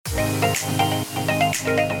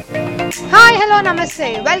Hi, hello,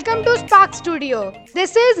 namaste. Welcome to Spark Studio.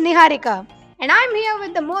 This is Niharika, and I'm here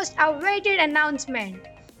with the most awaited announcement.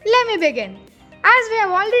 Let me begin. As we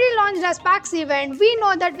have already launched our Sparks event, we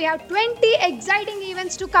know that we have 20 exciting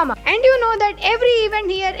events to come up. And you know that every event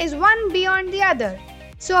here is one beyond the other.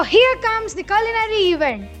 So here comes the culinary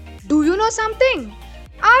event. Do you know something?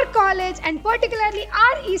 Our college and particularly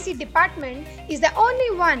our EC department is the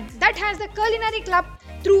only one that has the culinary club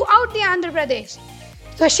throughout the Andhra Pradesh.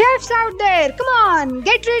 So chefs out there, come on,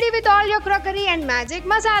 get ready with all your crockery and magic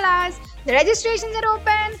masalas. The registrations are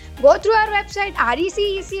open. Go through our website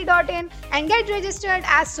recec.in and get registered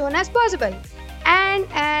as soon as possible. And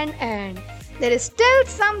there is still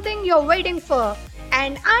something you're waiting for,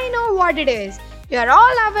 and I know what it is. You're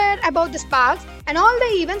all aware about the Sparks and all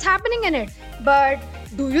the events happening in it, but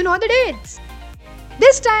do you know the dates?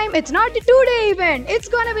 This time it's not a 2-day event, it's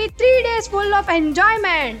gonna be 3 days full of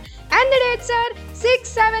enjoyment. And the dates are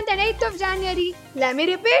 6th, 7th and 8th of January. Let me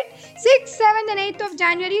repeat, 6th, 7th and 8th of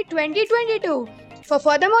January 2022. For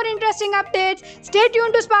further more interesting updates, stay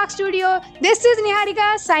tuned to Spark Studio. This is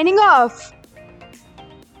Niharika signing off.